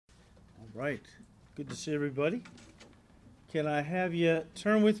Right. Good to see everybody. Can I have you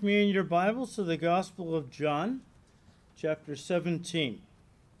turn with me in your Bibles to the Gospel of John, chapter 17.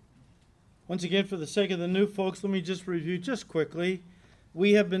 Once again, for the sake of the new folks, let me just review just quickly.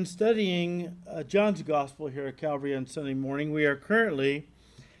 We have been studying John's Gospel here at Calvary on Sunday morning. We are currently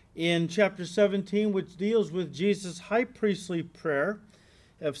in chapter 17, which deals with Jesus' high priestly prayer,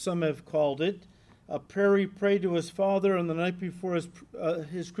 as some have called it. A prayer he prayed to his Father on the night before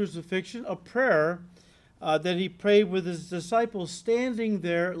his crucifixion, a prayer that he prayed with his disciples standing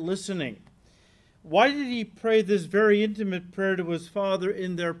there listening. Why did he pray this very intimate prayer to his Father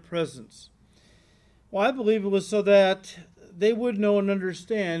in their presence? Well, I believe it was so that they would know and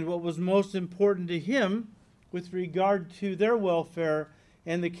understand what was most important to him with regard to their welfare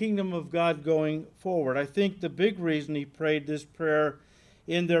and the kingdom of God going forward. I think the big reason he prayed this prayer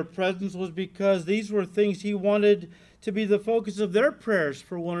in their presence was because these were things he wanted to be the focus of their prayers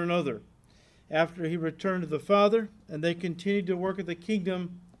for one another after he returned to the Father, and they continued to work at the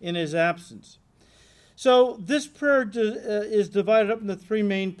kingdom in his absence. So this prayer is divided up into three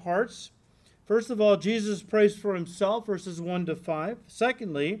main parts. First of all, Jesus prays for himself, verses 1 to 5.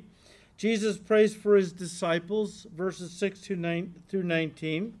 Secondly, Jesus prays for his disciples, verses 6 through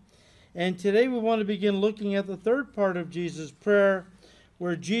 19. And today we want to begin looking at the third part of Jesus' prayer,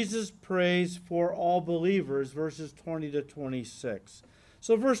 where Jesus prays for all believers, verses 20 to 26.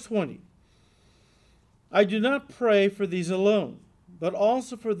 So verse 20, I do not pray for these alone, but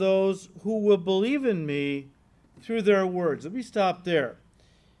also for those who will believe in me through their words. Let me stop there.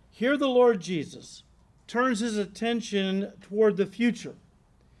 Here the Lord Jesus turns his attention toward the future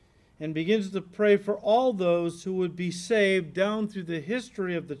and begins to pray for all those who would be saved down through the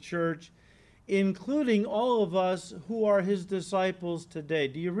history of the church, including all of us who are his disciples today.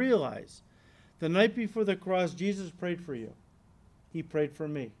 Do you realize the night before the cross, Jesus prayed for you? He prayed for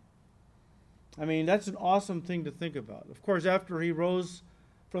me. I mean, that's an awesome thing to think about. Of course, after he rose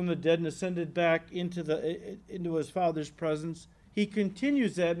from the dead and ascended back into his Father's presence, he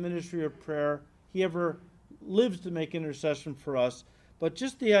continues that ministry of prayer. He ever lives to make intercession for us. But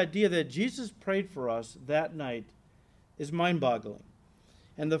just the idea that Jesus prayed for us that night is mind-boggling.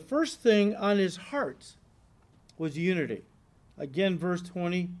 And the first thing on his heart was unity. Again, verse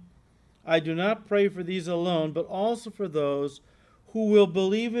 20, I do not pray for these alone, but also for those who will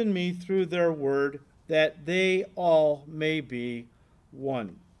believe in me through their word, that they all may be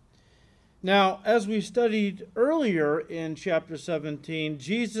one. Now, as we studied earlier in chapter 17,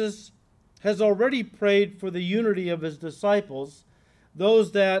 Jesus has already prayed for the unity of his disciples,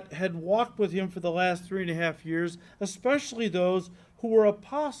 those that had walked with him for the last 3.5 years, especially those who were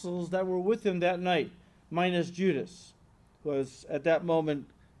apostles that were with him that night, minus Judas, who was at that moment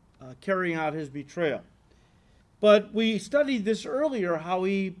carrying out his betrayal. But we studied this earlier, how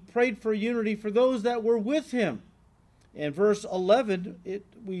he prayed for unity for those that were with him. In verse 11,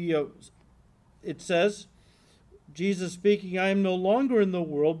 it says, Jesus speaking, I am no longer in the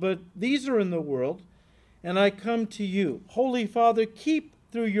world, but these are in the world, and I come to you. Holy Father, keep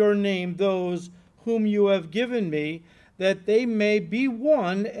through your name those whom you have given me, that they may be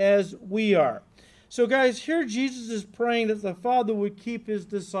one as we are. So guys, here Jesus is praying that the Father would keep his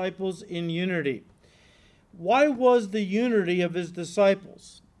disciples in unity. Why was the unity of his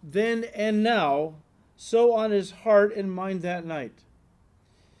disciples then and now so on his heart and mind that night?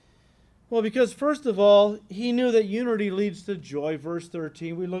 Well, because first of all, he knew that unity leads to joy, verse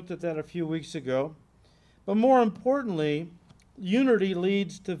 13. We looked at that a few weeks ago. But more importantly, unity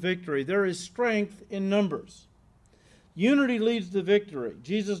leads to victory. There is strength in numbers. Unity leads to victory.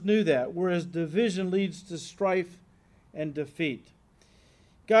 Jesus knew that, whereas division leads to strife and defeat.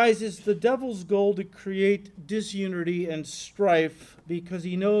 Guys, it's the devil's goal to create disunity and strife because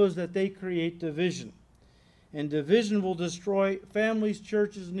he knows that they create division. And division will destroy families,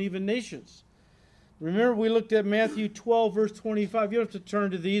 churches, and even nations. Remember, we looked at Matthew 12, verse 25. You don't have to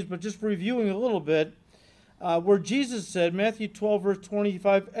turn to these, but just reviewing a little bit, where Jesus said, Matthew 12, verse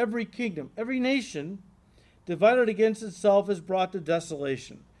 25, every kingdom, every nation divided against itself is brought to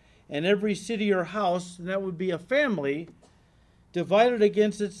desolation. And every city or house, and that would be a family, divided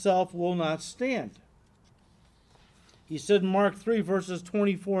against itself will not stand. He said in Mark 3, verses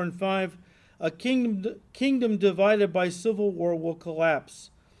 24 and 5, a kingdom divided by civil war will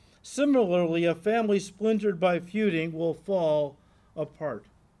collapse. Similarly, a family splintered by feuding will fall apart.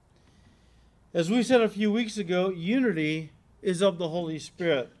 As we said a few weeks ago, unity is of the Holy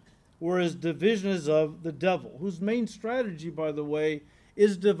Spirit, whereas division is of the devil, whose main strategy, by the way,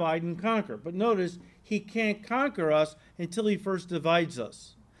 is divide and conquer. But notice, he can't conquer us until he first divides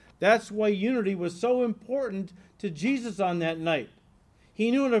us. That's why unity was so important to Jesus on that night. He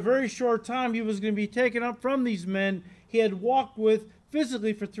knew in a very short time he was going to be taken up from these men he had walked with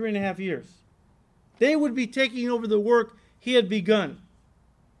physically for 3.5 years. They would be taking over the work he had begun.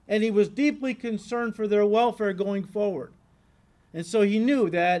 And he was deeply concerned for their welfare going forward. And so he knew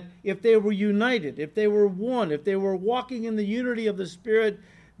that if they were united, if they were one, if they were walking in the unity of the Spirit,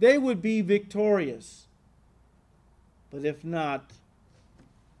 they would be victorious. But if not,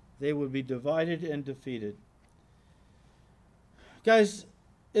 they would be divided and defeated. Guys,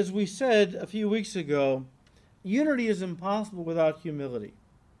 as we said a few weeks ago, unity is impossible without humility.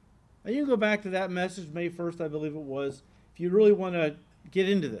 And you can go back to that message, May 1st, I believe it was, if you really want to get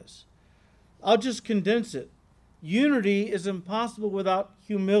into this. I'll just condense it. Unity is impossible without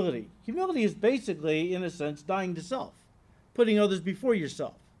humility. Humility is basically, in a sense, dying to self, putting others before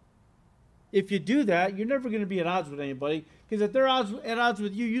yourself. If you do that, you're never going to be at odds with anybody, because if they're at odds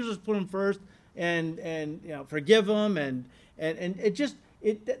with you, you just put them first and forgive them, and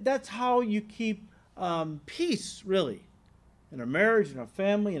that's how you keep peace, really, in a marriage, in a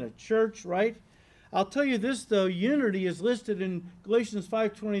family, in a church, right? I'll tell you this, though, unity is listed in Galatians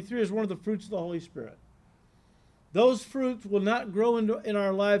 5:23 as one of the fruits of the Holy Spirit. Those fruits will not grow in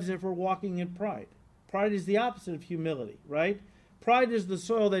our lives if we're walking in pride. Pride is the opposite of humility, right? Pride is the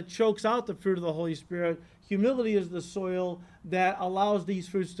soil that chokes out the fruit of the Holy Spirit. Humility is the soil that allows these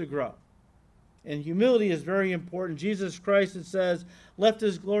fruits to grow. And humility is very important. Jesus Christ, it says, left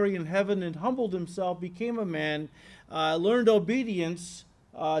his glory in heaven and humbled himself, became a man, learned obedience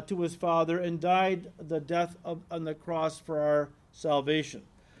to his Father, and died the death on the cross for our salvation.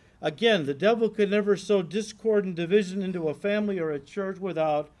 Again, the devil could never sow discord and division into a family or a church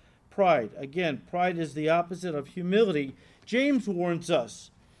without pride. Again, pride is the opposite of humility. James warns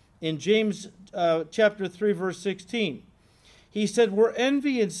us in James chapter 3, verse 16. He said, where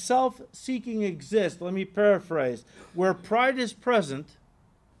envy and self-seeking exist, let me paraphrase, where pride is present,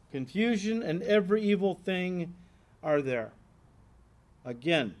 confusion and every evil thing are there.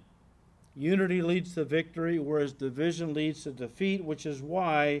 Again, unity leads to victory, whereas division leads to defeat, which is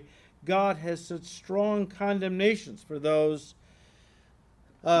why God has such strong condemnations for those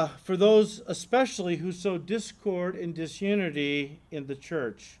especially who sow discord and disunity in the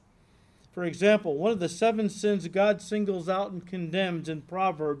church. For example, one of the 7 sins God singles out and condemns in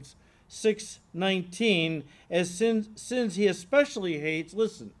Proverbs 6:19 as sins he especially hates,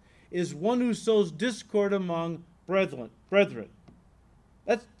 listen, is one who sows discord among brethren.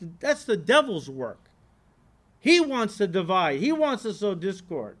 That's the devil's work. He wants to divide. He wants to sow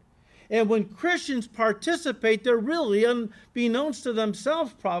discord. And when Christians participate, they're really, unbeknownst to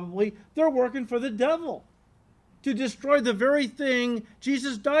themselves probably, they're working for the devil to destroy the very thing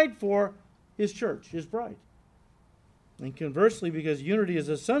Jesus died for, his church, his bride. And conversely, because unity is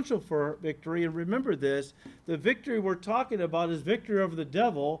essential for victory, and remember this, the victory we're talking about is victory over the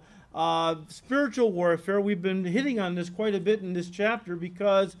devil. Spiritual warfare, we've been hitting on this quite a bit in this chapter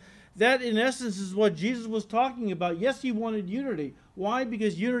because that in essence is what Jesus was talking about. Yes, he wanted unity. Why?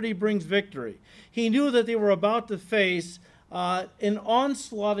 Because unity brings victory. He knew that they were about to face an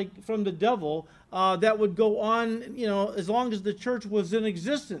onslaught from the devil that would go on, as long as the church was in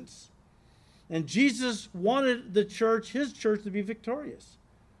existence. And Jesus wanted the church, his church, to be victorious.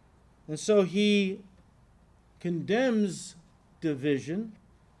 And so he condemns division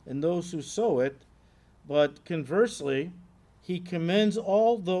and those who sow it, but conversely, he commends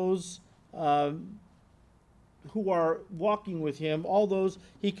all those who are walking with him, all those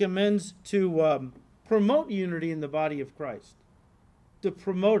he commends to promote unity in the body of Christ, to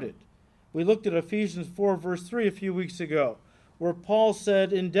promote it. We looked at Ephesians 4, verse 3 a few weeks ago, where Paul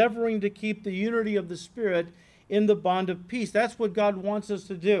said, endeavoring to keep the unity of the Spirit in the bond of peace. That's what God wants us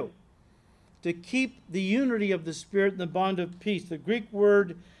to do, to keep the unity of the Spirit in the bond of peace. The Greek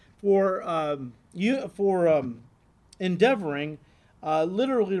word for endeavoring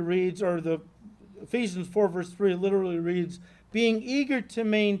literally reads, or the Ephesians 4 verse 3 literally reads, being eager to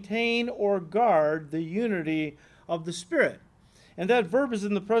maintain or guard the unity of the Spirit. And that verb is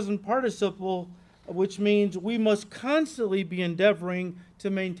in the present participle, which means we must constantly be endeavoring to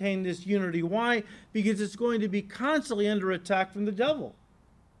maintain this unity. Why? Because it's going to be constantly under attack from the devil.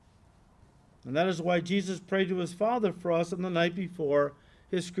 And that is why Jesus prayed to his Father for us on the night before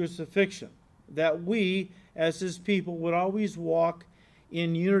his crucifixion, that we, as his people, would always walk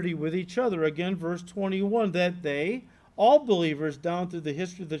in unity with each other. Again, verse 21, that they, all believers down through the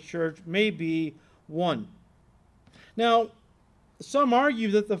history of the church, may be one. Now, some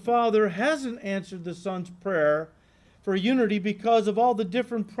argue that the Father hasn't answered the Son's prayer for unity because of all the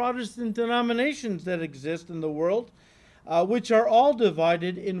different Protestant denominations that exist in the world, which are all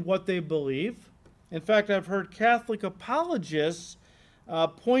divided in what they believe. In fact, I've heard Catholic apologists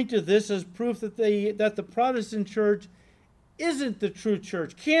point to this as proof that the Protestant church isn't the true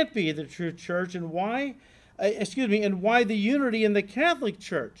church, can't be the true church, and why? And why the unity in the Catholic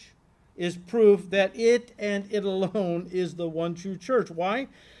Church is proof that it and it alone is the one true church. Why?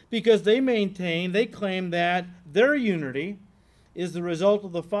 Because they claim that their unity is the result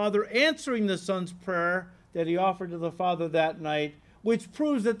of the Father answering the Son's prayer that he offered to the Father that night, which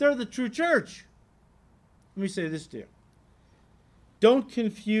proves that they're the true church. Let me say this to you. Don't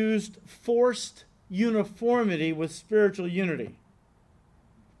confuse forced uniformity with spiritual unity.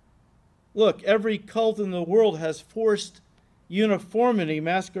 Look, every cult in the world has forced uniformity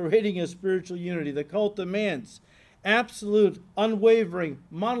masquerading as spiritual unity. The cult demands absolute, unwavering,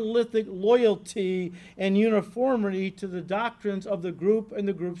 monolithic loyalty and uniformity to the doctrines of the group and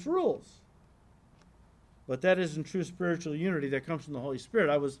the group's rules. But that isn't true spiritual unity that comes from the Holy Spirit.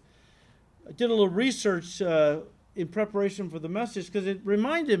 I did a little research in preparation for the message because it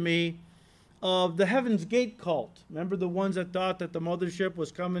reminded me of the Heaven's Gate cult. Remember the ones that thought that the mothership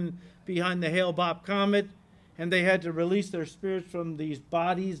was coming behind the Hale-Bopp comet, and they had to release their spirits from their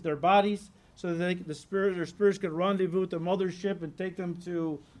bodies, so that their spirits could rendezvous with the mothership and take them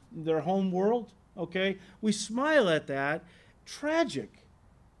to their home world. Okay? We smile at that. Tragic.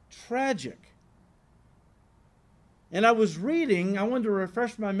 And I was reading, I wanted to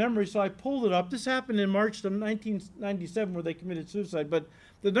refresh my memory, so I pulled it up. This happened in March of 1997 where they committed suicide. But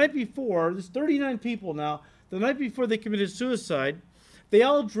the night before, there's 39 people now, the night before they committed suicide, they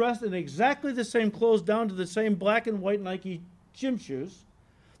all dressed in exactly the same clothes down to the same black and white Nike gym shoes.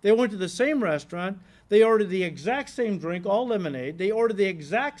 They went to the same restaurant. They ordered the exact same drink, all lemonade. They ordered the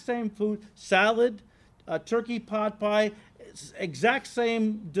exact same food, salad, turkey pot pie, exact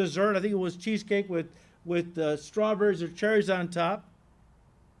same dessert. I think it was cheesecake with strawberries or cherries on top.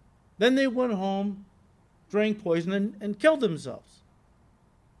 Then they went home, drank poison, and killed themselves.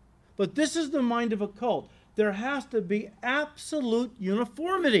 But this is the mind of a cult. There has to be absolute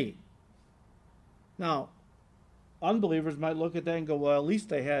uniformity. Now, unbelievers might look at that and go, well, at least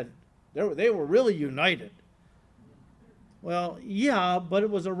they were really united. Well, yeah, but it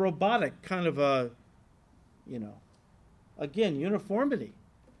was a robotic kind of again, uniformity.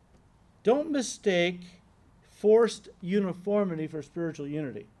 Don't mistake forced uniformity for spiritual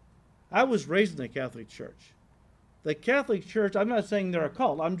unity. I was raised in the Catholic Church. The Catholic Church, I'm not saying they're a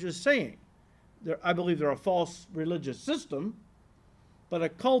cult, I'm just saying I believe they're a false religious system, but a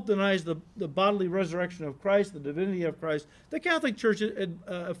cult denies the bodily resurrection of Christ, the divinity of Christ. The Catholic Church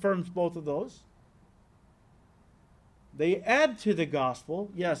affirms both of those. They add to the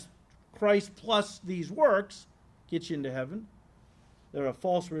gospel, yes, Christ plus these works gets you into heaven. They're a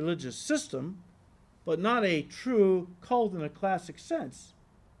false religious system, but not a true cult in a classic sense.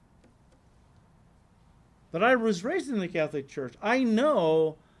 But I was raised in the Catholic Church. I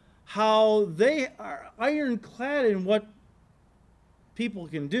know how they are ironclad in what people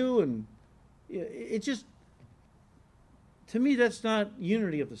can do, and it just, to me, that's not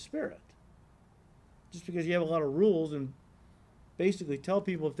unity of the Spirit. Just because you have a lot of rules and basically tell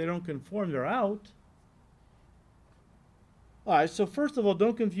people if they don't conform, they're out. All right, so first of all,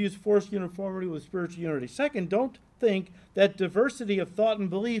 don't confuse forced uniformity with spiritual unity. Second, don't think that diversity of thought and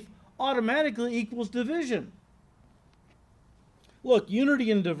belief automatically equals division. Look,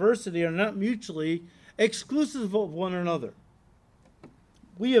 unity and diversity are not mutually exclusive of one another.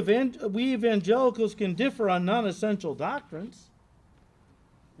 We evangelicals can differ on non-essential doctrines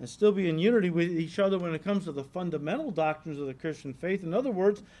and still be in unity with each other when it comes to the fundamental doctrines of the Christian faith. In other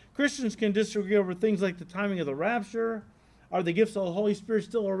words, Christians can disagree over things like the timing of the rapture. Are the gifts of the Holy Spirit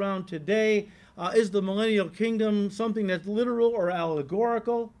still around today? Is the millennial kingdom something that's literal or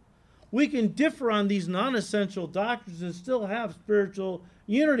allegorical? We can differ on these non-essential doctrines and still have spiritual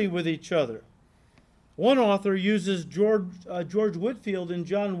unity with each other. One author uses George Whitefield and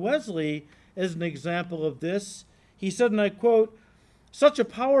John Wesley as an example of this. He said, and I quote, "Such a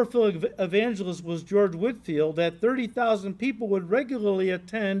powerful evangelist was George Whitefield that 30,000 people would regularly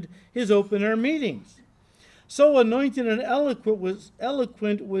attend his open-air meetings. So anointed and eloquent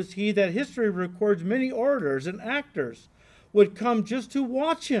was he that history records many orators and actors would come just to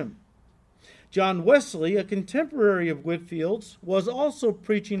watch him. John Wesley, a contemporary of Whitefield's, was also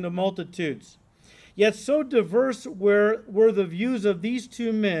preaching to multitudes. Yet so diverse were the views of these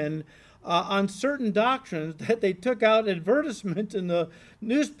two men on certain doctrines that they took out advertisements in the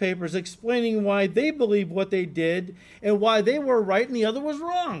newspapers explaining why they believed what they did and why they were right and the other was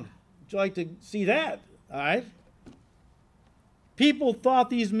wrong." Would you like to see that? All right. People thought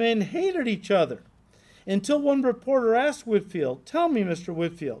these men hated each other until one reporter asked Whitefield, "Tell me, Mr.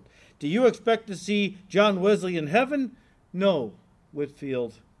 Whitefield, do you expect to see John Wesley in heaven?" "No,"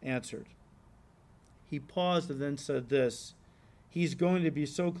 Whitefield answered. He paused and then said this: "He's going to be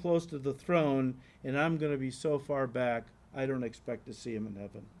so close to the throne, and I'm going to be so far back, I don't expect to see him in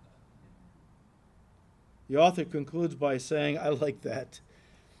heaven." The author concludes by saying, I like that.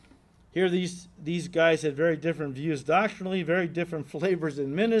 Here these guys had very different views doctrinally, very different flavors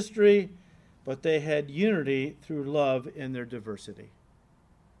in ministry, but they had unity through love in their diversity.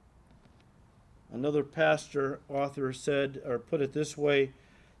 Another pastor author said, or put it this way,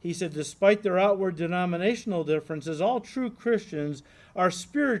 he said, despite their outward denominational differences, all true Christians are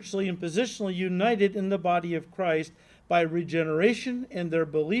spiritually and positionally united in the body of Christ by regeneration and their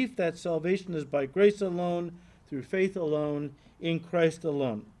belief that salvation is by grace alone, through faith alone, in Christ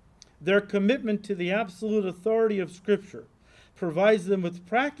alone. Their commitment to the absolute authority of Scripture provides them with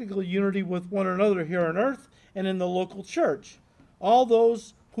practical unity with one another here on earth and in the local church. All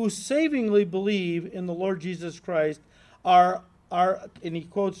those who savingly believe in the Lord Jesus Christ are, and he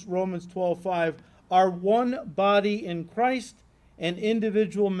quotes Romans 12:5, are one body in Christ and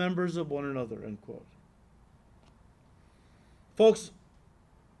individual members of one another, end quote. Folks,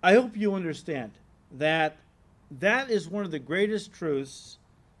 I hope you understand that is one of the greatest truths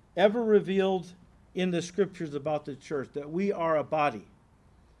ever revealed in the Scriptures about the church, that we are a body.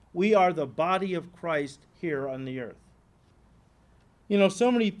 We are the body of Christ here on the earth. You know,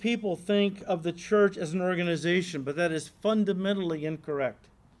 so many people think of the church as an organization, but that is fundamentally incorrect.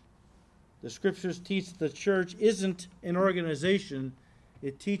 The Scriptures teach that the church isn't an organization.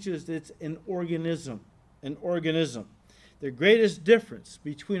 It teaches it's an organism. An organism. The greatest difference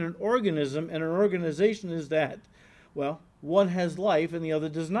between an organism and an organization is that, well, one has life and the other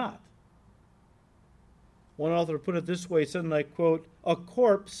does not. One author put it this way, said, and I quote, "A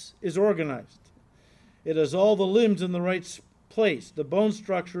corpse is organized. It has all the limbs in the right place. The bone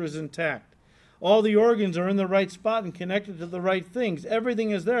structure is intact. All the organs are in the right spot and connected to the right things. Everything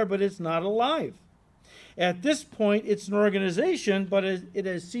is there, but it's not alive. At this point, it's an organization, but it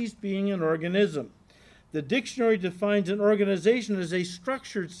has ceased being an organism. The dictionary defines an organization as a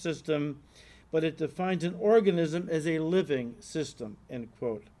structured system, but it defines an organism as a living system," end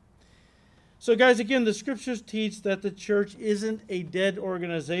quote. So guys, again, the Scriptures teach that the church isn't a dead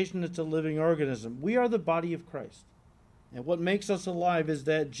organization, it's a living organism. We are the body of Christ. And what makes us alive is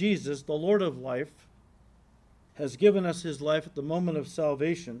that Jesus, the Lord of life, has given us his life at the moment of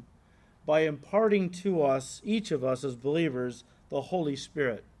salvation by imparting to us, each of us as believers, the Holy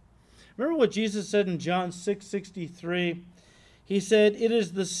Spirit. Remember what Jesus said in John 6:63? He said, "It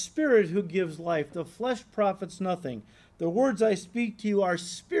is the Spirit who gives life. The flesh profits nothing. The words I speak to you are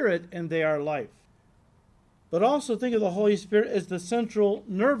spirit and they are life." But also think of the Holy Spirit as the central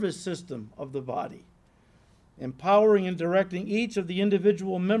nervous system of the body, empowering and directing each of the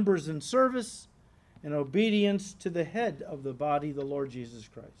individual members in service and obedience to the head of the body, the Lord Jesus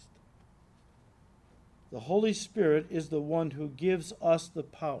Christ. The Holy Spirit is the one who gives us the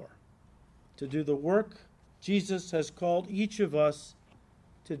power to do the work Jesus has called each of us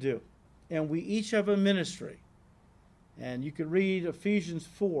to do. And we each have a ministry. And you can read Ephesians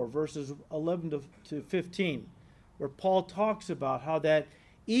 4, verses 11 to 15, where Paul talks about how that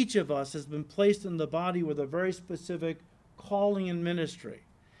each of us has been placed in the body with a very specific calling and ministry.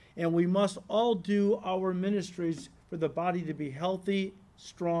 And we must all do our ministries for the body to be healthy,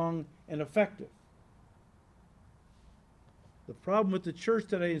 strong, and effective. The problem with the church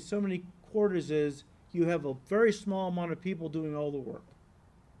today in so many quarters is you have a very small amount of people doing all the work.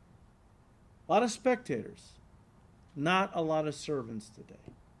 A lot of spectators, not a lot of servants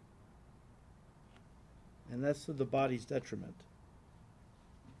today. And that's to the body's detriment.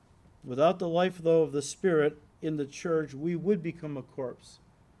 Without the life, though, of the Spirit in the church, we would become a corpse,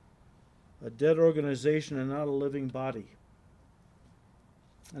 a dead organization and not a living body.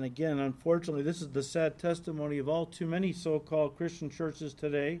 And again, unfortunately, this is the sad testimony of all too many so-called Christian churches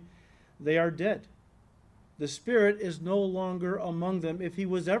today. They are dead. The Spirit is no longer among them, if he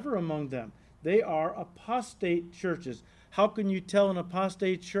was ever among them. They are apostate churches. How can you tell an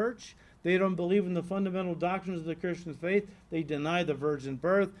apostate church? They don't believe in the fundamental doctrines of the Christian faith. They deny the virgin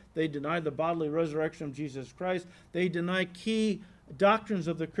birth. They deny the bodily resurrection of Jesus Christ. They deny key doctrines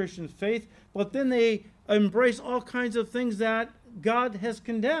of the Christian faith, but then they embrace all kinds of things that God has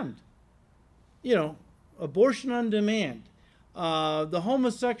condemned. You know, abortion on demand, the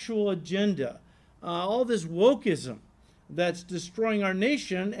homosexual agenda, all this wokeism that's destroying our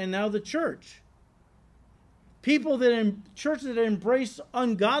nation and now the church. People churches that embrace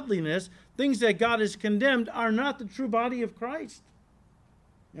ungodliness, things that God has condemned, are not the true body of Christ.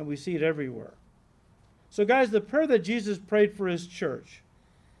 And we see it everywhere. So guys, the prayer that Jesus prayed for his church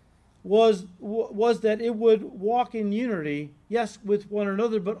was that it would walk in unity, yes, with one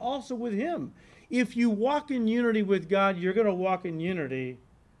another, but also with him. If you walk in unity with God, you're going to walk in unity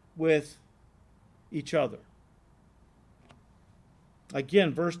with each other.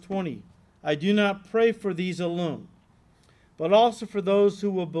 Again, verse 20, I do not pray for these alone, but also for those who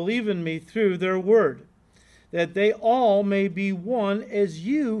will believe in me through their word, that they all may be one as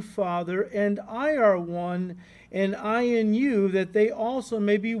you, Father, and I are one, and I in you, that they also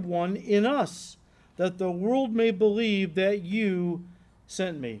may be one in us, that the world may believe that you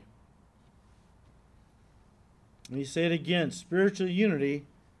sent me. Let me say it again. Spiritual unity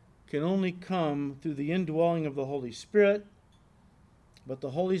can only come through the indwelling of the Holy Spirit, but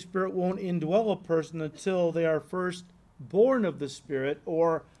the Holy Spirit won't indwell a person until they are first born of the Spirit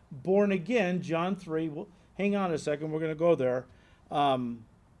or born again. John 3. Well, hang on a second. We're going to go there.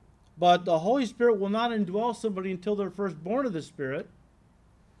 But the Holy Spirit will not indwell somebody until they're first born of the Spirit.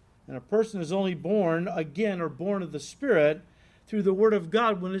 And a person is only born again or born of the Spirit through the Word of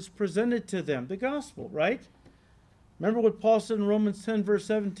God when it's presented to them. The gospel, right? Remember what Paul said in Romans 10, verse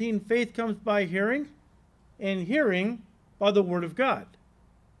 17, faith comes by hearing, and hearing by the Word of God.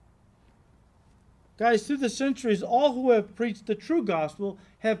 Guys, through the centuries, all who have preached the true gospel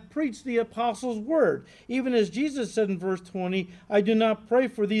have preached the apostles' word. Even as Jesus said in verse 20, I do not pray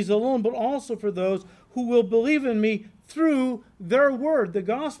for these alone, but also for those who will believe in me through their word, the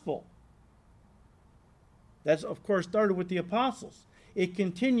gospel. That's, of course, started with the apostles. It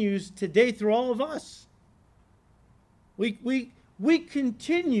continues today through all of us. We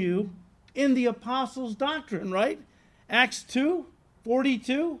continue in the apostles' doctrine, right? Acts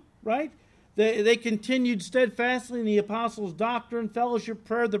 2:42, right? They continued steadfastly in the apostles' doctrine, fellowship,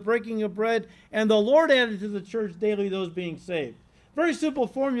 prayer, the breaking of bread, and the Lord added to the church daily those being saved. Very simple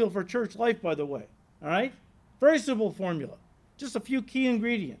formula for church life, by the way. All right? Very simple formula. Just a few key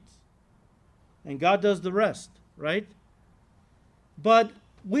ingredients. And God does the rest, right? But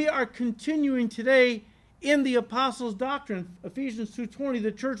we are continuing today in the apostles' doctrine. Ephesians 2:20,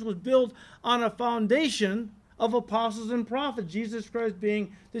 the church was built on a foundation of apostles and prophets, Jesus Christ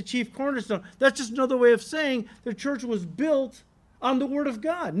being the chief cornerstone. That's just another way of saying the church was built on the Word of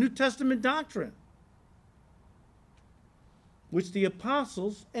God, New Testament doctrine, which the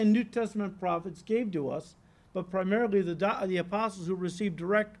apostles and New Testament prophets gave to us, but primarily the apostles who received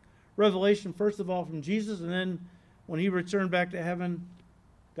direct revelation, first of all from Jesus, and then when he returned back to heaven,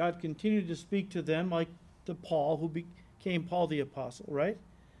 God continued to speak to them, like to Paul, who became Paul the apostle, right?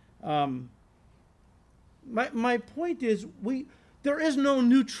 My point is, there is no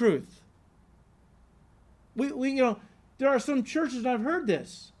new truth. There are some churches, and I've heard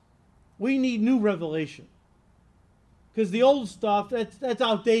this, we need new revelation. Because the old stuff, that's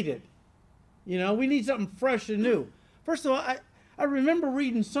outdated. We need something fresh and new. First of all, I remember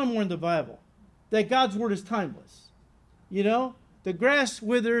reading somewhere in the Bible that God's word is timeless. The grass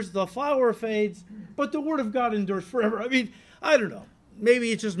withers, the flower fades, but the word of God endures forever. I mean, I don't know.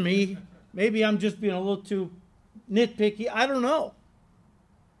 Maybe it's just me. Maybe I'm just being a little too nitpicky. I don't know.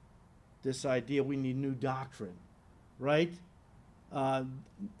 This idea we need new doctrine, right?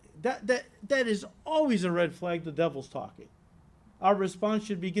 That is always a red flag. The devil's talking. Our response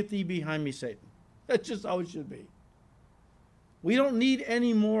should be, get thee behind me, Satan. That's just how it should be. We don't need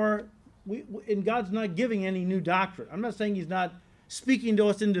any more, and God's not giving any new doctrine. I'm not saying he's not speaking to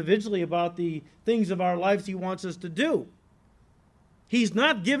us individually about the things of our lives he wants us to do. He's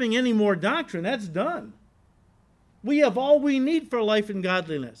not giving any more doctrine. That's done. We have all we need for life and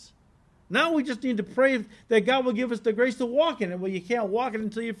godliness. Now we just need to pray that God will give us the grace to walk in it. Well, you can't walk it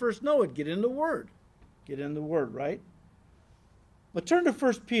until you first know it. Get in the Word. Get in the Word, right? But turn to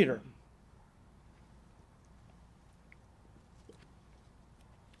 1 Peter.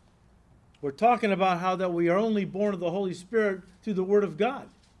 We're talking about how that we are only born of the Holy Spirit through the Word of God.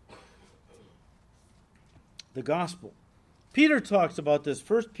 The gospel. Peter talks about this.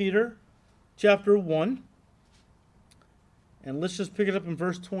 1 Peter chapter 1. And let's just pick it up in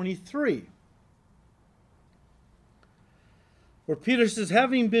verse 23. Where Peter says,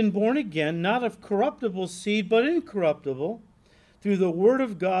 having been born again, not of corruptible seed, but incorruptible, through the word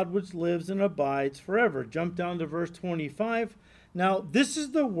of God which lives and abides forever. Jump down to verse 25. Now, this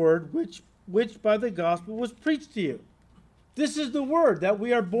is the word which by the gospel was preached to you. This is the word that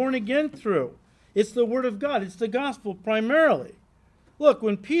we are born again through. It's the word of God. It's the gospel primarily. Look,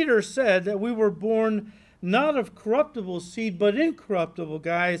 when Peter said that we were born not of corruptible seed, but incorruptible,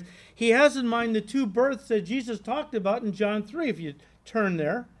 guys, he has in mind the two births that Jesus talked about in John 3, if you turn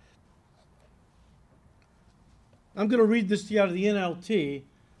there. I'm going to read this to you out of the NLT,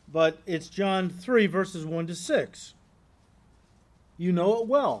 but it's John 3, verses 1 to 6. You know it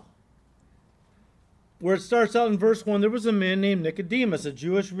well. where it starts out in verse 1, there was a man named Nicodemus, a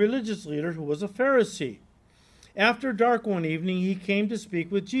Jewish religious leader who was a Pharisee. After dark one evening, he came to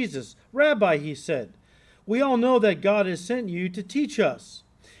speak with Jesus. "Rabbi," he said, "we all know that God has sent you to teach us.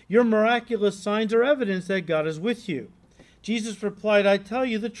 Your miraculous signs are evidence that God is with you." Jesus replied, "I tell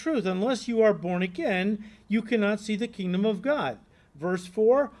you the truth, unless you are born again, you cannot see the kingdom of God." Verse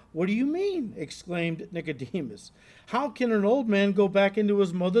 4, "What do you mean?" exclaimed Nicodemus. "How can an old man go back into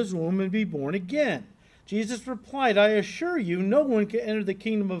his mother's womb and be born again?" Jesus replied, "I assure you, no one can enter the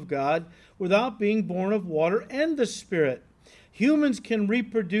kingdom of God without being born of water and the Spirit. Humans can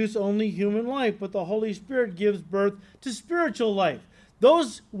reproduce only human life, but the Holy Spirit gives birth to spiritual life."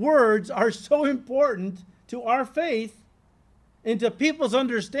 Those words are so important to our faith and to people's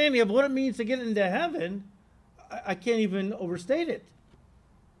understanding of what it means to get into heaven. I can't even overstate it.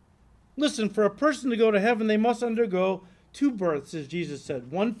 Listen, for a person to go to heaven, they must undergo two births, as Jesus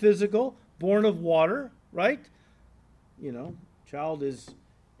said. One physical, born of water, right? Child is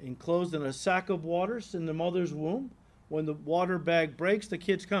enclosed in a sack of water in the mother's womb. When the water bag breaks, the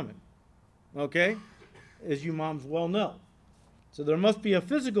kid's coming. Okay? As you moms well know. So there must be a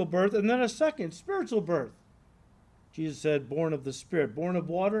physical birth and then a second, spiritual birth. Jesus said, born of the Spirit, born of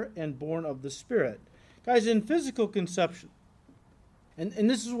water and born of the Spirit. Guys, in physical conception, and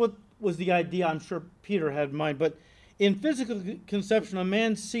this is what was the idea I'm sure Peter had in mind, but in physical conception, a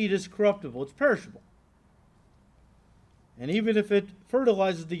man's seed is corruptible. It's perishable. And even if it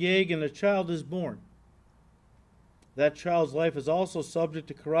fertilizes the egg and a child is born, that child's life is also subject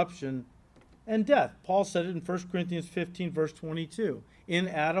to corruption and death. Paul said it in 1 Corinthians 15, verse 22. In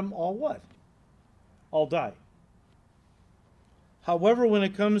Adam, all what? All die. However, when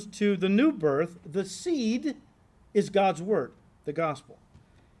it comes to the new birth, the seed is God's word, the gospel.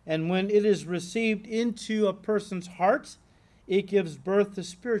 And when it is received into a person's heart, it gives birth to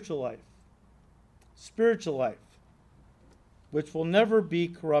spiritual life. Spiritual life, which will never be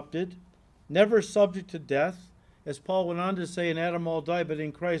corrupted, never subject to death. As Paul went on to say, in Adam all die, but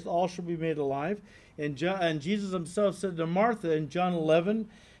in Christ all shall be made alive. And Jesus himself said to Martha in John 11,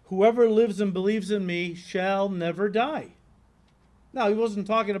 "Whoever lives and believes in me shall never die." Now, he wasn't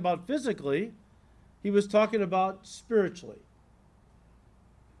talking about physically. He was talking about spiritually.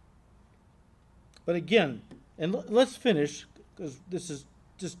 But again, and let's finish, because this is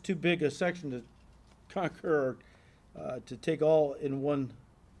just too big a section to conquer or to take all in one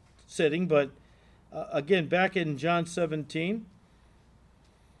sitting. But again, back in John 17.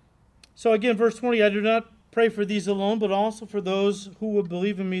 So again, verse 20, "I do not pray for these alone, but also for those who will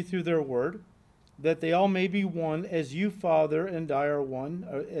believe in me through their word, that they all may be one, as you, Father, and I are one,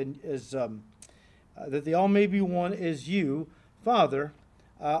 that they all may be one as you, Father,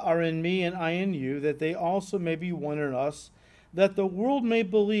 are in me and I in you, that they also may be one in us, that the world may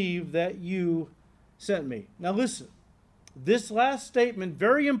believe that you sent me." Now listen, this last statement,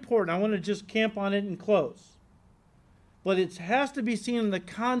 very important. I want to just camp on it and close. But it has to be seen in the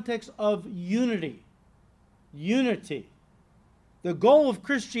context of unity. Unity. The goal of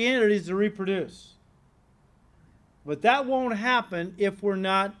Christianity is to reproduce. But that won't happen if we're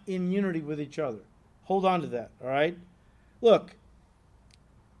not in unity with each other. Hold on to that, all right? Look,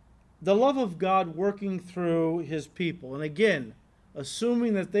 the love of God working through his people, and again,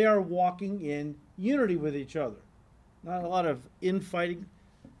 assuming that they are walking in unity with each other. Not a lot of infighting.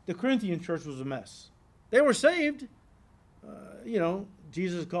 The Corinthian church was a mess. They were saved.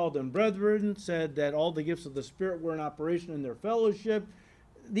 Jesus called them brethren, said that all the gifts of the Spirit were in operation in their fellowship.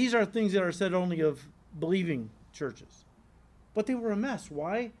 These are things that are said only of believing churches. But they were a mess.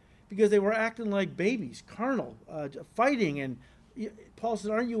 Why? Because they were acting like babies, carnal, fighting. And Paul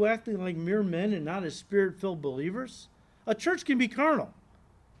said, aren't you acting like mere men and not as Spirit-filled believers? A church can be carnal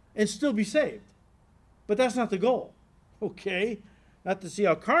and still be saved. But that's not the goal. Okay? Not to see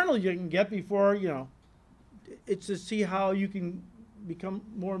how carnal you can get before, it's to see how you can become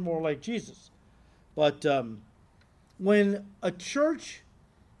more and more like Jesus. But when a church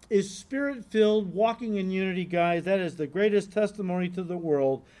is Spirit-filled, walking in unity, guys, that is the greatest testimony to the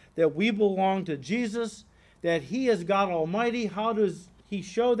world that we belong to Jesus, that he is God Almighty. How does he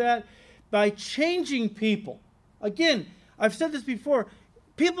show that? By changing people. Again, I've said this before.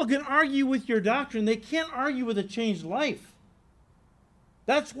 People can argue with your doctrine. They can't argue with a changed life.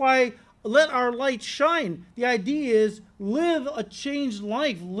 That's why let our light shine. The idea is live a changed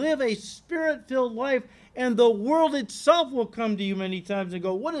life. Live a Spirit-filled life, and the world itself will come to you many times and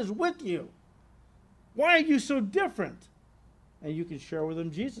go, what is with you? Why are you so different? And you can share with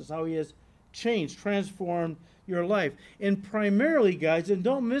them Jesus, how he has changed, transformed your life. And primarily, guys, and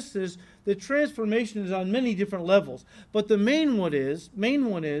don't miss this, the transformation is on many different levels. But the main one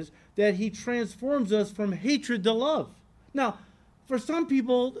is that he transforms us from hatred to love. Now, for some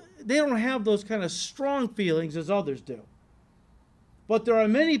people, they don't have those kind of strong feelings as others do. But there are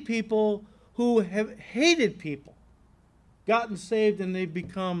many people who have hated people, gotten saved, and they've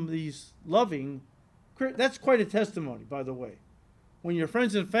become these loving. That's quite a testimony, by the way. When your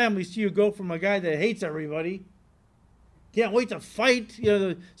friends and family see you go from a guy that hates everybody, can't wait to fight,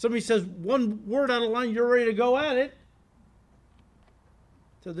 somebody says one word out of line, you're ready to go at it,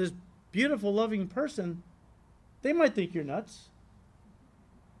 to this beautiful, loving person, they might think you're nuts.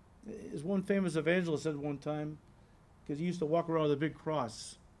 As one famous evangelist said one time, because he used to walk around with a big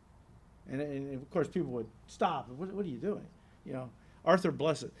cross. And of course, people would stop. What are you doing? Arthur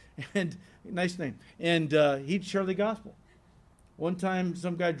Blessed. And nice name. And he'd share the gospel. One time,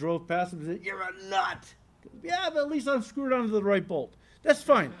 some guy drove past him and said, "You're a nut." Yeah, but at least I'm screwed onto the right bolt. That's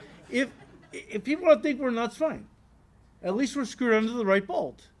fine. If people don't think we're nuts, fine. At least we're screwed onto the right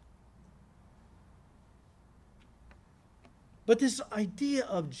bolt. But this idea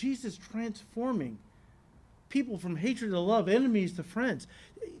of Jesus transforming people from hatred to love, enemies to friends.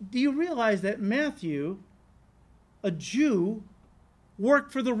 Do you realize that Matthew, a Jew,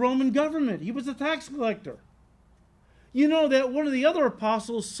 worked for the Roman government? He was a tax collector. You know that one of the other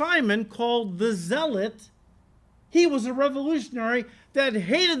apostles, Simon, called the Zealot, he was a revolutionary that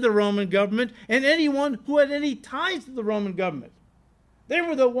hated the Roman government and anyone who had any ties to the Roman government. They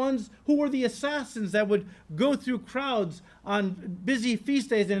were the ones who were the assassins that would go through crowds on busy feast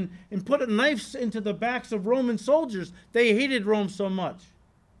days and put knives into the backs of Roman soldiers. They hated Rome so much.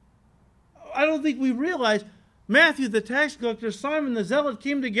 I don't think we realize Matthew, the tax collector, Simon the Zealot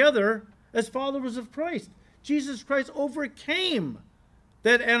came together as followers of Christ. Jesus Christ overcame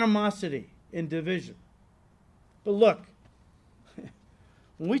that animosity and division. But look,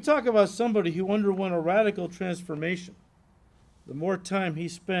 when we talk about somebody who underwent a radical transformation, the more time he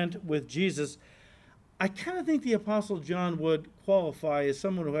spent with Jesus, I kind of think the Apostle John would qualify as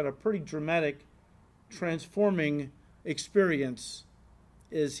someone who had a pretty dramatic, transforming experience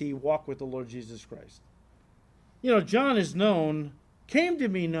as he walked with the Lord Jesus Christ. John is known, came to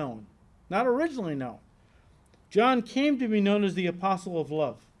be known, not originally known. John came to be known as the Apostle of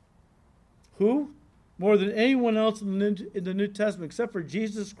Love. Who, more than anyone else in the New Testament, except for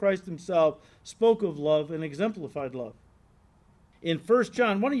Jesus Christ himself, spoke of love and exemplified love. In 1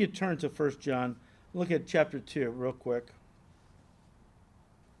 John, why don't you turn to 1 John? Look at chapter 2 real quick.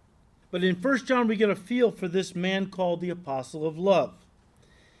 But in 1 John, we get a feel for this man called the Apostle of Love.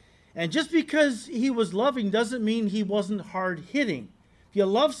 And just because he was loving doesn't mean he wasn't hard-hitting. If you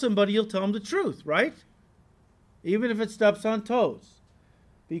love somebody, you'll tell them the truth, right? Even if it steps on toes.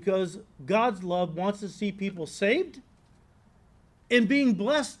 Because God's love wants to see people saved and being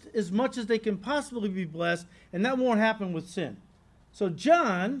blessed as much as they can possibly be blessed, and that won't happen with sin. So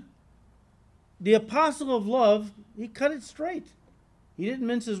John, the Apostle of Love, he cut it straight. He didn't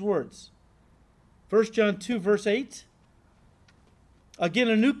mince his words. 1 John 2, verse 8. Again,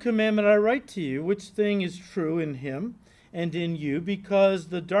 a new commandment I write to you, which thing is true in him and in you, because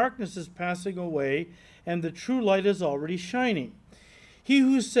the darkness is passing away and the true light is already shining. He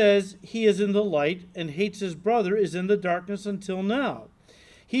who says he is in the light and hates his brother is in the darkness until now.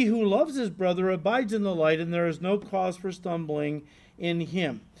 He who loves his brother abides in the light, and there is no cause for stumbling in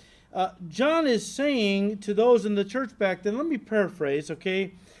him. John is saying to those in the church back then, let me paraphrase,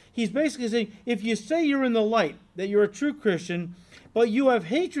 okay? He's basically saying, if you say you're in the light, that you're a true Christian, but you have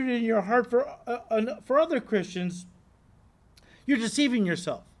hatred in your heart for other Christians, you're deceiving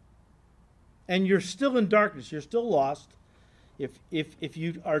yourself. And you're still in darkness. You're still lost. If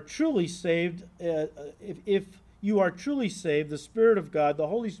you are truly saved, if you are truly saved, the Spirit of God, the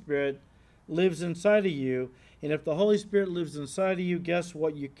Holy Spirit, lives inside of you. And if the Holy Spirit lives inside of you, guess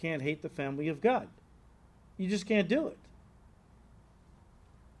what? You can't hate the family of God. You just can't do it.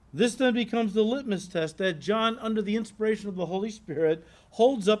 This then becomes the litmus test that John, under the inspiration of the Holy Spirit,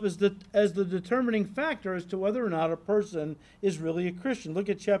 holds up as the determining factor as to whether or not a person is really a Christian. Look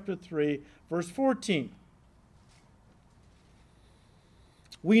at chapter 3, verse 14.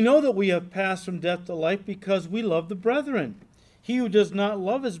 We know that we have passed from death to life because we love the brethren. He who does not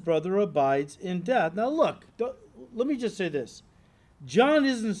love his brother abides in death. Now look, let me just say this. John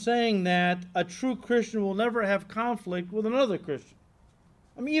isn't saying that a true Christian will never have conflict with another Christian.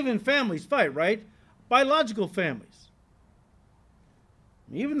 I mean, even families fight, right? Biological families.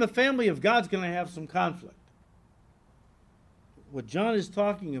 Even the family of God's going to have some conflict. What John is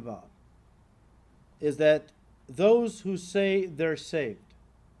talking about is that those who say they're saved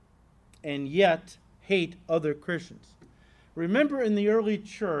and yet hate other Christians. Remember, in the early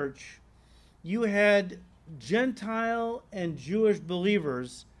church, you had Gentile and Jewish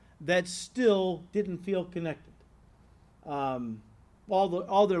believers that still didn't feel connected.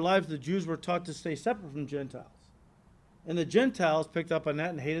 All their lives, the Jews were taught to stay separate from Gentiles. And the Gentiles picked up on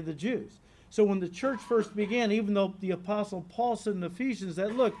that and hated the Jews. So when the church first began, even though the Apostle Paul said in Ephesians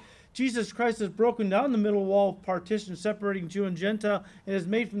that, look, Jesus Christ has broken down the middle wall of partition separating Jew and Gentile and has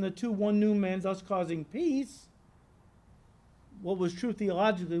made from the two one new man, thus causing peace. What was true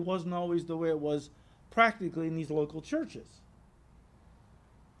theologically wasn't always the way it was practically in these local churches.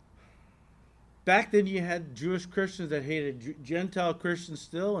 Back then you had Jewish Christians that hated Gentile Christians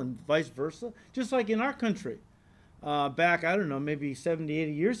still, and vice versa, just like in our country. Back, I don't know, maybe 70,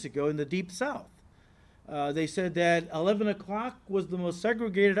 80 years ago in the Deep South. They said that 11 o'clock was the most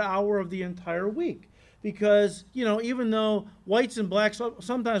segregated hour of the entire week because, even though whites and blacks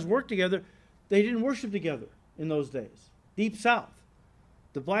sometimes worked together, they didn't worship together in those days. Deep South.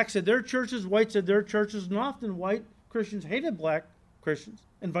 The blacks had their churches, whites had their churches, and often white Christians hated black Christians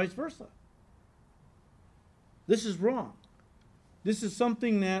and vice versa. This is wrong. This is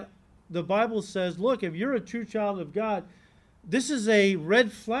something that the Bible says, look, if you're a true child of God, this is a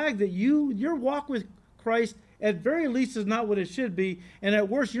red flag that your walk with Christ at very least is not what it should be, and at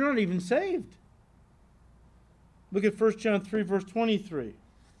worst, you're not even saved. Look at 1 John 3, verse 23.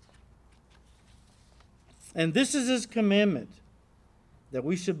 And this is his commandment, that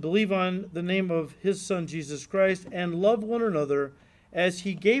we should believe on the name of his Son, Jesus Christ, and love one another as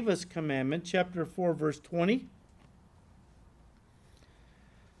he gave us commandment, chapter 4, verse 20.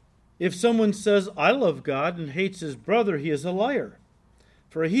 If someone says, I love God, and hates his brother, he is a liar.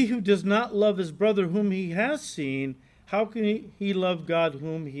 For he who does not love his brother whom he has seen, how can he love God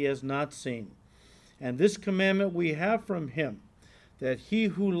whom he has not seen? And this commandment we have from him, that he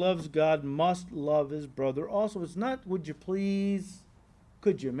who loves God must love his brother also. It's not, would you please,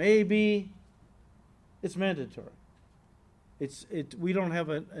 could you maybe. It's mandatory. We don't have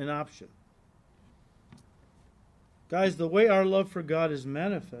an option. Guys, the way our love for God is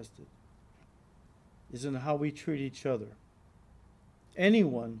manifested is in how we treat each other.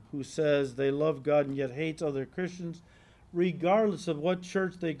 Anyone who says they love God and yet hates other Christians, regardless of what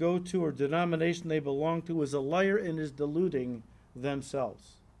church they go to or denomination they belong to, is a liar and is deluding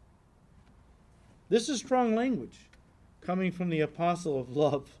themselves. This is strong language coming from the apostle of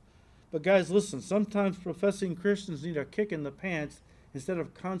love. But guys, listen, sometimes professing Christians need a kick in the pants instead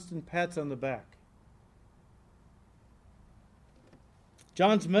of constant pats on the back.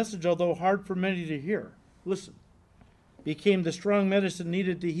 John's message, although hard for many to hear, listen, became the strong medicine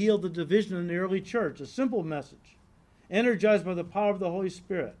needed to heal the division in the early church. A simple message, energized by the power of the Holy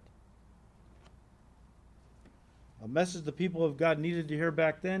Spirit. A message the people of God needed to hear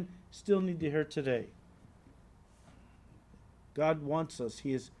back then, still need to hear today. God wants us,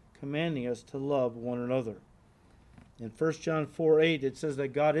 he is commanding us to love one another. In 1 John 4:8, it says that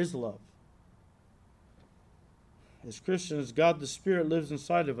God is love. As Christians, God the Spirit lives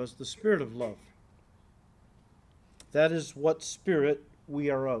inside of us, the Spirit of love. That is what spirit we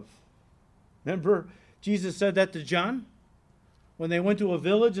are of. Remember, Jesus said that to John when they went to a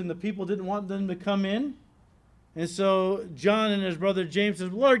village and the people didn't want them to come in. And so John and his brother James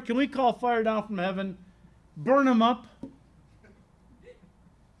said, Lord, can we call fire down from heaven, burn them up?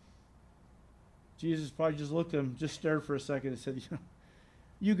 Jesus probably just looked at him, just stared for a second and said,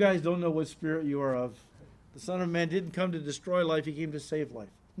 you guys don't know what spirit you are of. The Son of Man didn't come to destroy life, he came to save life.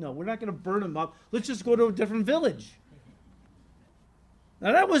 No, we're not going to burn them up. Let's just go to a different village.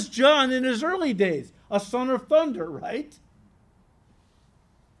 Now that was John in his early days, a son of thunder, right?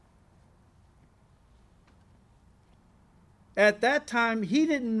 At that time, he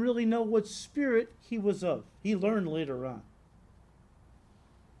didn't really know what spirit he was of. He learned later on.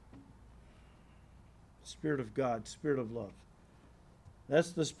 Spirit of God, Spirit of love.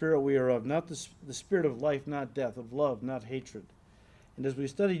 That's the spirit we are of, not the spirit of life, not death, of love, not hatred. And as we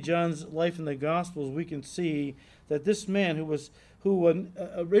study John's life in the Gospels, we can see that this man who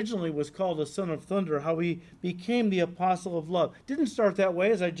originally was called a son of thunder, how he became the apostle of love. Didn't start that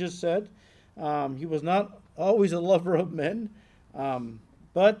way, as I just said. He was not always a lover of men.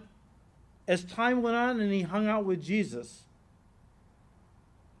 But as time went on and he hung out with Jesus,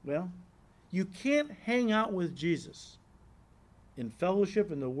 well, you can't hang out with Jesus in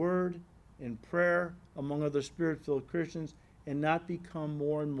fellowship, in the Word, in prayer, among other Spirit-filled Christians, and not become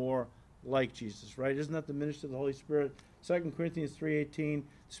more and more like Jesus, right? Isn't that the ministry of the Holy Spirit? 2 Corinthians 3:18,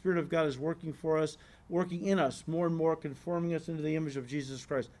 the Spirit of God is working for us, working in us, more and more, conforming us into the image of Jesus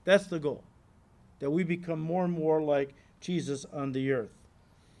Christ. That's the goal, that we become more and more like Jesus on the earth.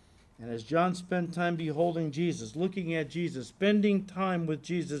 And as John spent time beholding Jesus, looking at Jesus, spending time with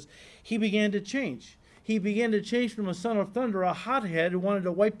Jesus, he began to change. He began to change from a son of thunder, a hothead who wanted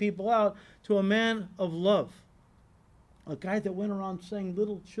to wipe people out, to a man of love. A guy that went around saying,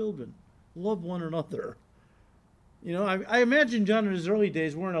 little children, love one another. You know, I imagine John in his early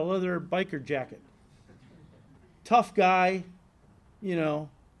days wearing a leather biker jacket. Tough guy, you know,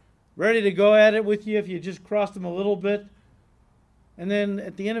 ready to go at it with you if you just crossed him a little bit. And then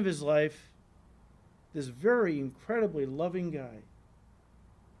at the end of his life, this very incredibly loving guy,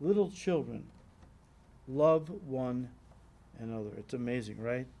 little children, love one another. It's amazing,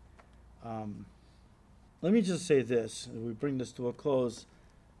 right? Let me just say this, as we bring this to a close.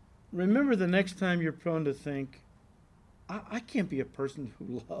 Remember the next time you're prone to think, I can't be a person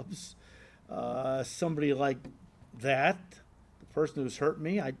who loves somebody like that, the person who's hurt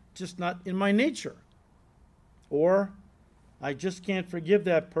me. I just not in my nature. Or I just can't forgive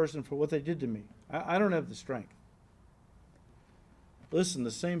that person for what they did to me. I don't have the strength. Listen,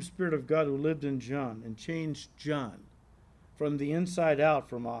 the same Spirit of God who lived in John and changed John from the inside out,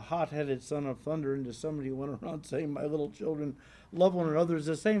 from a hot-headed son of thunder into somebody who went around saying, my little children, love one another, is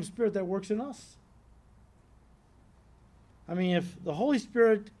the same Spirit that works in us. I mean, if the Holy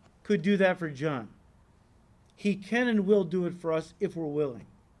Spirit could do that for John, he can and will do it for us if we're willing.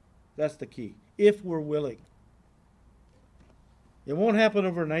 That's the key. If we're willing. It won't happen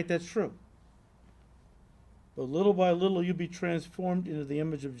overnight, that's true. But little by little, you'll be transformed into the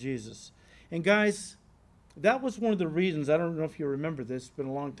image of Jesus. And guys, that was one of the reasons, I don't know if you remember this, it's been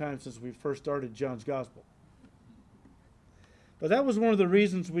a long time since we first started John's Gospel. But that was one of the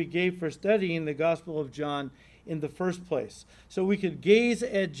reasons we gave for studying the Gospel of John in the first place. So we could gaze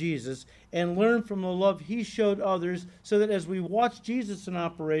at Jesus and learn from the love he showed others, so that as we watch Jesus in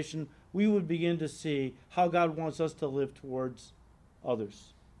operation, we would begin to see how God wants us to live towards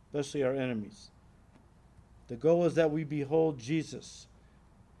others, especially our enemies. The goal is that we behold Jesus,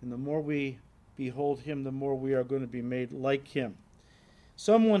 and the more we behold him, the more we are going to be made like him.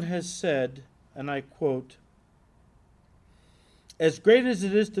 Someone has said, and I quote, as great as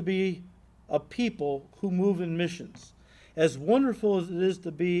it is to be a people who move in missions, as wonderful as it is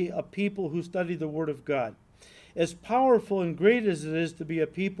to be a people who study the Word of God, as powerful and great as it is to be a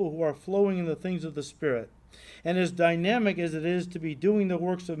people who are flowing in the things of the Spirit, and as dynamic as it is to be doing the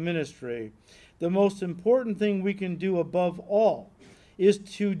works of ministry, the most important thing we can do above all is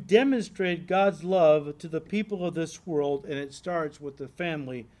to demonstrate God's love to the people of this world, and it starts with the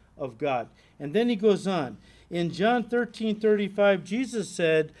family of God. And then he goes on. In John 13:35, Jesus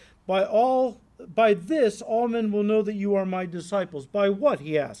said, By this all men will know that you are my disciples. By what,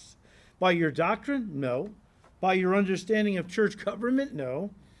 he asks. By your doctrine? No. By your understanding of church government?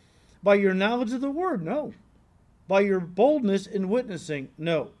 No. By your knowledge of the word? No. By your boldness in witnessing?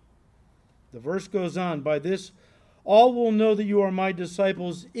 No. The verse goes on, by this all will know that you are my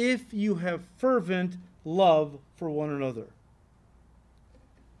disciples if you have fervent love for one another.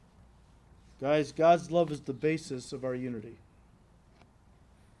 Guys, God's love is the basis of our unity.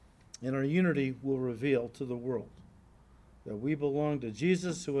 And our unity will reveal to the world that we belong to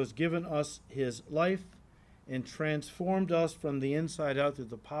Jesus, who has given us his life and transformed us from the inside out through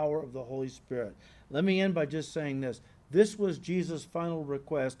the power of the Holy Spirit. Let me end by just saying this. This was Jesus' final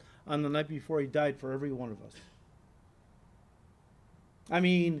request on the night before he died for every one of us. I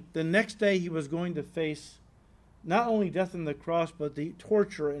mean, the next day he was going to face not only death on the cross, but the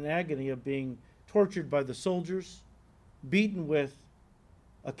torture and agony of being tortured by the soldiers, beaten with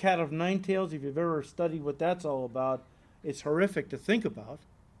a cat of nine tails. If you've ever studied what that's all about, it's horrific to think about.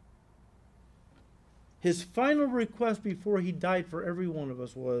 His final request before he died for every one of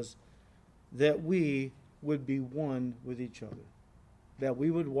us was that we would be one with each other, that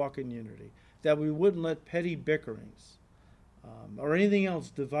we would walk in unity, that we wouldn't let petty bickerings or anything else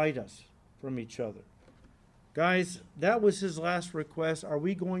divide us from each other. Guys, that was his last request. Are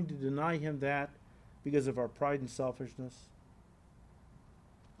we going to deny him that because of our pride and selfishness?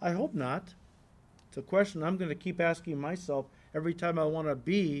 I hope not. It's a question I'm going to keep asking myself every time I want to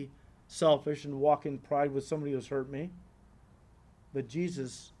be selfish and walk in pride with somebody who's hurt me. But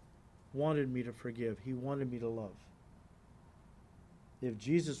Jesus wanted me to forgive. He wanted me to love. If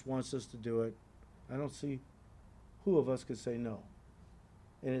Jesus wants us to do it, I don't see who of us could say no.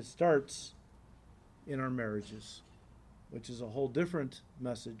 And it starts in our marriages, which is a whole different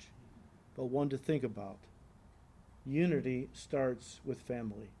message, but one to think about. Unity starts with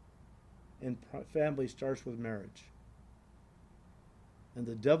family, and family starts with marriage. And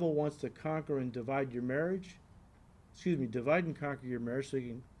the devil wants to conquer and divide your marriage. Divide and conquer your marriage so you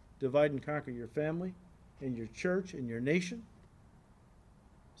can divide and conquer your family and your church and your nation.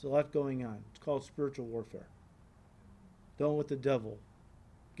 There's a lot going on. It's called spiritual warfare. Don't let the devil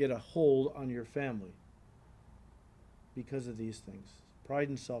get a hold on your family because of these things. Pride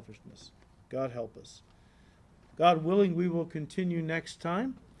and selfishness. God help us. God willing, we will continue next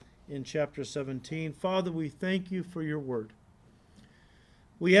time in chapter 17. Father, we thank you for your word.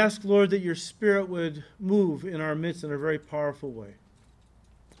 We ask, Lord, that your Spirit would move in our midst in a very powerful way.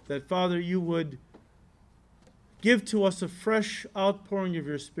 That, Father, you would give to us a fresh outpouring of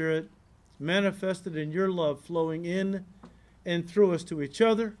your Spirit, manifested in your love flowing in and through us to each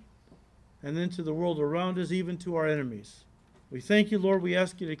other, and then to the world around us, even to our enemies. We thank you, Lord. We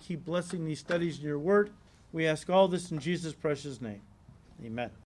ask you to keep blessing these studies in your word. We ask all this in Jesus' precious name. Amen.